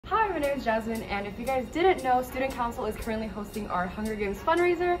name is Jasmine, and if you guys didn't know, Student Council is currently hosting our Hunger Games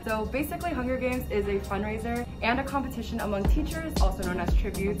fundraiser. So basically, Hunger Games is a fundraiser and a competition among teachers, also known as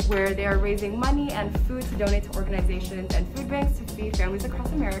tributes, where they are raising money and food to donate to organizations and food banks to feed families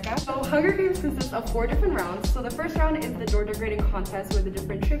across America. So Hunger Games consists of 4 different rounds. So the first round is the door decorating contest, where the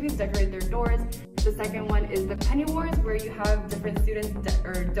different tributes decorate their doors. The second one is the penny wars, where you have different students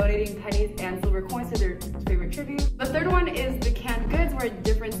donating pennies and silver coins to their favorite tribute. The third one is the canned goods, where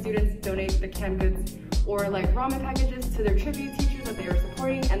different students donate the canned goods or like ramen packages to their tribute teachers that they are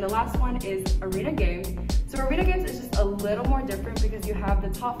supporting. And the last one is arena games. So arena games is just a little more different because you have the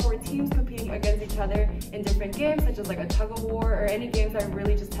top 4 teams competing against each other in different games, such as like a tug of war or any games that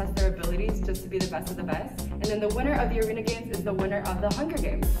really just test their abilities just to be the best of the best. And then the winner of the arena games is the winner of the Hunger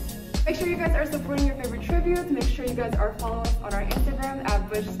Games. Make sure you guys are supporting your favorite tributes. Make sure you guys are following us on our Instagram at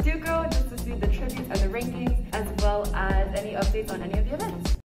BushStuco just to see the tributes and the rankings, as well as any updates on any of the events.